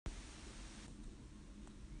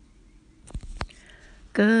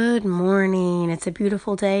Good morning. It's a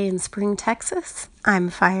beautiful day in Spring, Texas. I'm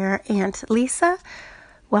Fire Aunt Lisa.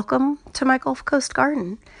 Welcome to my Gulf Coast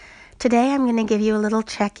garden. Today I'm going to give you a little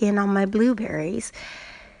check-in on my blueberries.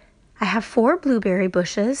 I have 4 blueberry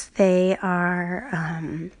bushes. They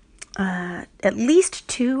are at least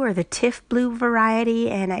 2 are the Tiff Blue variety,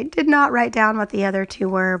 and I did not write down what the other 2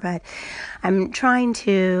 were, but I'm trying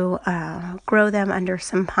to grow them under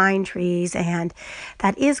some pine trees, and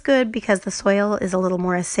that is good because the soil is a little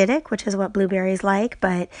more acidic, which is what blueberries like,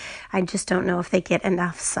 but I just don't know if they get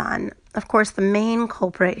enough sun. Of course, the main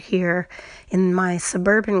culprit here in my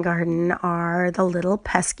suburban garden are the little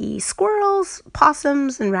pesky squirrels,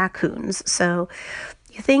 possums, and raccoons. So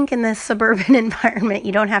you think in this suburban environment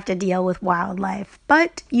you don't have to deal with wildlife,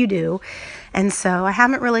 but you do. And so I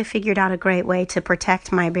haven't really figured out a great way to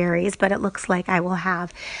protect my berries, but it looks like I will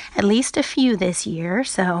have at least a few this year.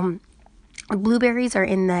 So blueberries are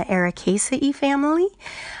in the Ericaceae family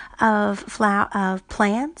of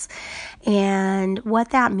plants, and what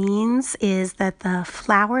that means is that the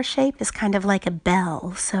flower shape is kind of like a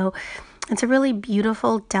bell. So it's a really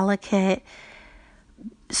beautiful, delicate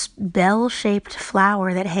bell-shaped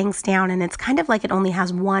flower that hangs down, and it's kind of like it only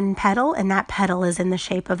has one petal, and that petal is in the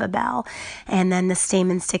shape of a bell, and then the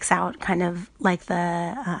stamen sticks out kind of like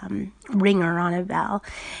the ringer on a bell,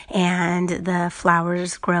 and the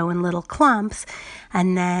flowers grow in little clumps,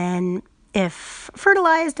 and then if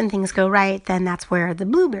fertilized and things go right, then that's where the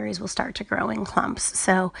blueberries will start to grow in clumps.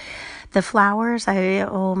 So the flowers I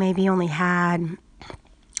maybe only had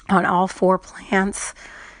on all 4 plants,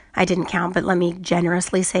 I didn't count, but let me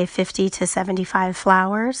generously say 50 to 75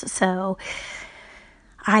 flowers. So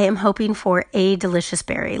I am hoping for a delicious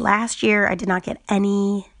berry. Last year, I did not get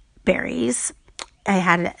any berries. I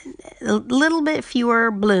had a little bit fewer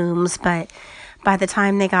blooms, but by the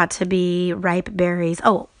time they got to be ripe berries,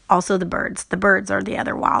 also the birds. The birds are the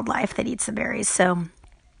other wildlife that eats the berries. So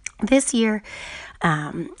this year,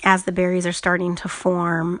 as the berries are starting to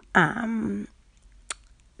form,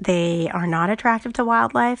 they are not attractive to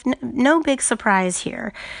wildlife. No big surprise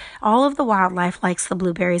here. All of the wildlife likes the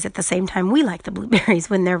blueberries at the same time we like the blueberries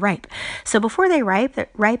when they're ripe. So before they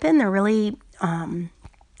ripen, there really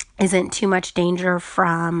isn't too much danger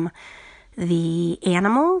from the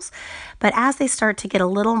animals. But as they start to get a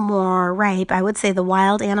little more ripe, I would say the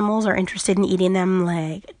wild animals are interested in eating them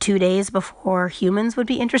like 2 days before humans would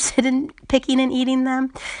be interested in picking and eating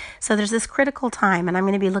them. So there's this critical time, and I'm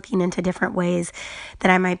going to be looking into different ways that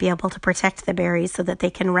I might be able to protect the berries so that they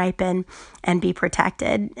can ripen and be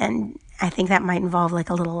protected. And I think that might involve like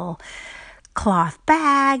a little cloth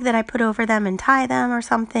bag that I put over them and tie them or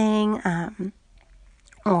something.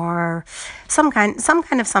 Or some kind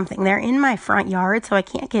of something. They're in my front yard, so I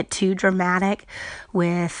can't get too dramatic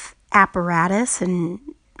with apparatus, and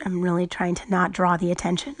I'm really trying to not draw the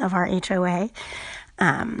attention of our HOA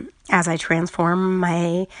as I transform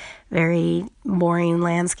my very boring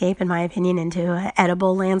landscape, in my opinion, into an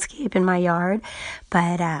edible landscape in my yard.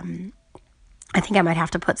 But I think I might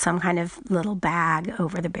have to put some kind of little bag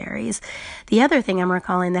over the berries. The other thing I'm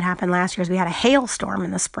recalling that happened last year is we had a hailstorm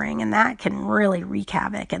in the spring, and that can really wreak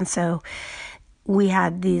havoc. And so we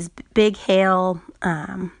had these big hail,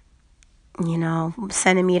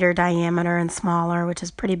 centimeter diameter and smaller, which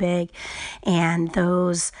is pretty big. And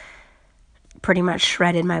those pretty much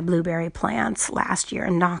shredded my blueberry plants last year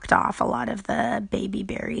and knocked off a lot of the baby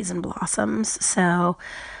berries and blossoms. So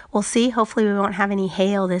we'll see. Hopefully we won't have any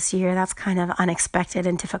hail this year. That's kind of unexpected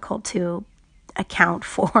and difficult to account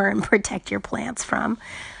for and protect your plants from.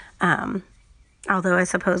 Although I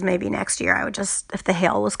suppose maybe next year I would just, if the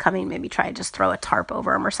hail was coming, maybe try to just throw a tarp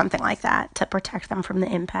over them or something like that to protect them from the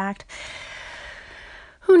impact.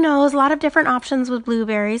 Who knows? A lot of different options with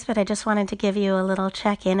blueberries, but I just wanted to give you a little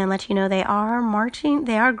check-in and let you know they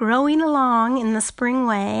are growing along in the spring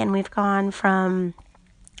way, and we've gone from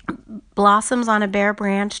blossoms on a bare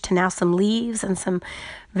branch to now some leaves and some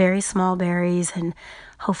very small berries, and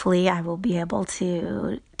hopefully I will be able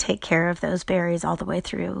to take care of those berries all the way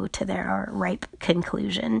through to their ripe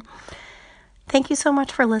conclusion. Thank you so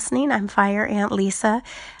much for listening. I'm Fire Aunt Lisa.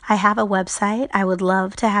 I have a website. I would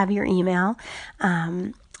love to have your email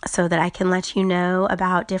so that I can let you know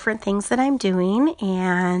about different things that I'm doing,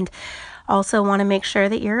 and also want to make sure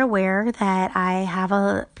that you're aware that I have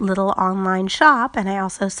a little online shop, and I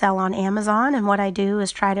also sell on Amazon, and what I do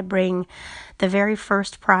is try to bring the very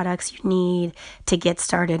first products you need to get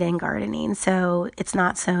started in gardening, so it's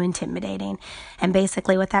not so intimidating. And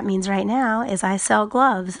basically what that means right now is I sell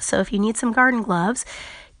gloves. So if you need some garden gloves,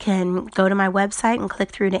 can go to my website and click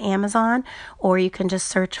through to Amazon, or you can just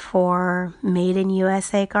search for Made in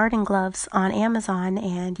USA garden gloves on Amazon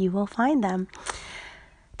and you will find them.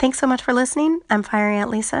 Thanks so much for listening. I'm Fire Ant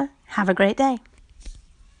Lisa. Have a great day.